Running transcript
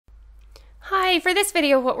Hi, for this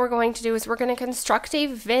video what we're going to do is we're going to construct a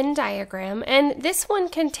Venn diagram, and this one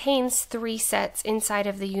contains 3 sets inside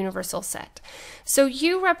of the universal set. So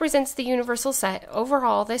U represents the universal set.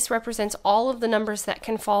 Overall, this represents all of the numbers that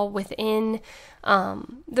can fall within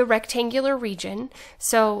the rectangular region.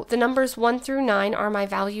 So the numbers 1 through 9 are my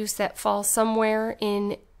values that fall somewhere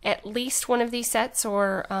in at least one of these sets,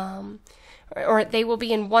 or they will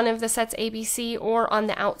be in one of the sets ABC, or on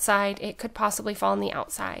the outside, it could possibly fall on the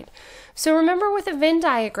outside. So remember, with a Venn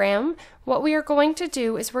diagram, what we are going to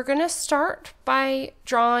do is we're going to start by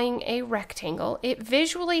drawing a rectangle. It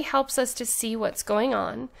visually helps us to see what's going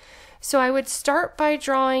on. So I would start by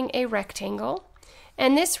drawing a rectangle,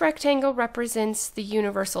 and this rectangle represents the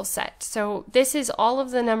universal set. So this is all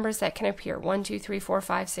of the numbers that can appear: 1, 2, 3, 4,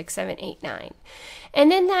 5, 6, 7, 8, 9.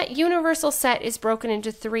 And then that universal set is broken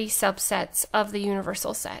into 3 subsets of the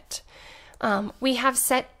universal set. We have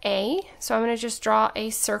set A, so I'm going to just draw a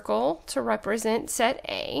circle to represent set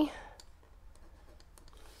A.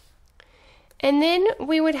 And then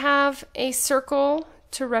we would have a circle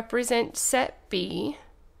to represent set B.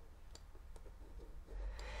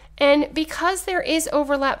 And because there is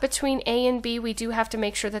overlap between A and B, we do have to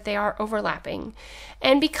make sure that they are overlapping.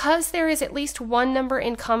 And because there is at least one number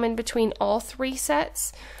in common between all 3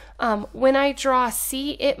 sets, when I draw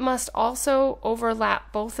C, it must also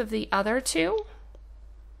overlap both of the other 2.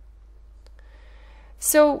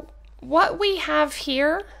 So what we have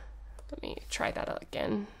here, let me try that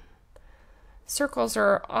again. Circles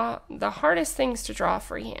are the hardest things to draw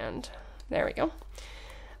freehand. There we go.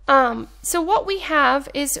 So what we have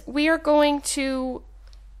is we are going to,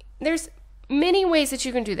 there's many ways that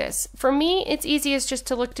you can do this. For me, it's easiest just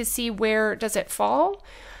to look to see where does it fall.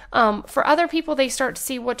 For other people, they start to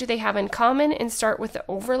see what do they have in common and start with the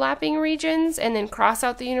overlapping regions and then cross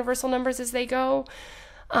out the universal numbers as they go.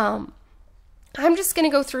 I'm just going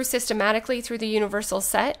to go through systematically through the universal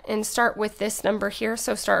set and start with this number here.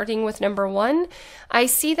 So starting with number 1, I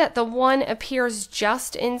see that the 1 appears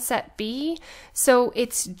just in set B. So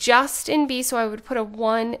it's just in B, so I would put a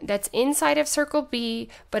 1 that's inside of circle B,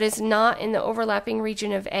 but is not in the overlapping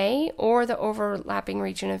region of A or the overlapping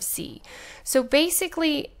region of C. So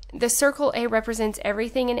basically, the circle A represents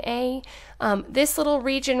everything in A. This little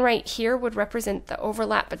region right here would represent the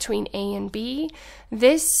overlap between A and B.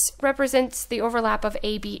 This represents the overlap of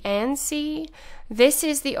A, B, and C. This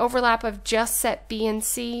is the overlap of just set B and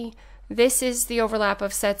C. This is the overlap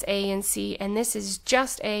of sets A and C, and this is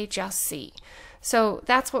just A, just C. So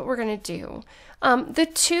that's what we're going to do. The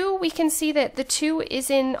 2, we can see that the 2 is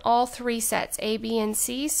in all 3 sets, A, B, and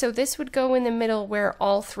C, so this would go in the middle where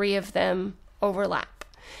all 3 of them overlap.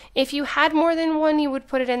 If you had more than one, you would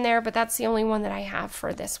put it in there, but that's the only one that I have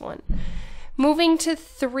for this one. Moving to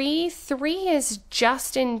 3, 3 is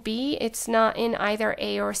just in B. It's not in either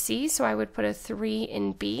A or C, so I would put a 3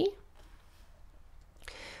 in B.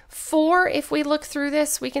 4, if we look through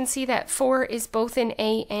this, we can see that 4 is both in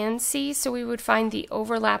A and C, so we would find the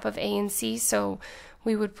overlap of A and C, so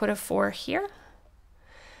we would put a 4 here.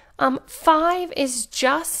 5 is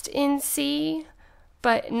just in C,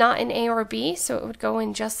 but not in A or B, so it would go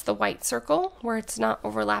in just the white circle where it's not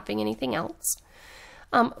overlapping anything else.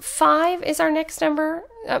 5 is our next number.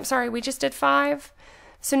 Sorry, we just did 5.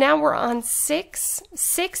 So now we're on 6.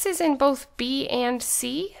 6 is in both B and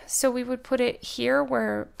C, so we would put it here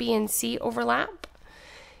where B and C overlap.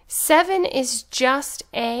 7 is just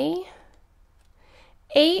A.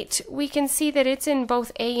 8, we can see that it's in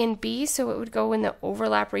both A and B, so it would go in the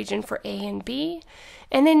overlap region for A and B.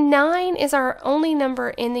 And then 9 is our only number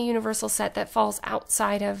in the universal set that falls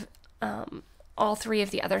outside of all 3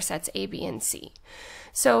 of the other sets, A, B, and C.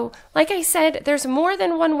 So, like I said, there's more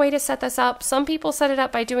than one way to set this up. Some people set it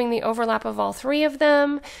up by doing the overlap of all 3 of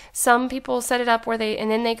them. Some people set it up where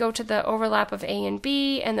and then they go to the overlap of A and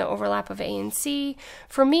B and the overlap of A and C.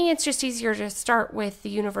 For me, it's just easier to start with the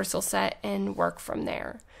universal set and work from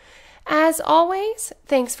there. As always,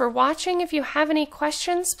 thanks for watching. If you have any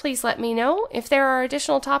questions, please let me know. If there are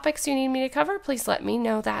additional topics you need me to cover, please let me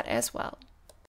know that as well.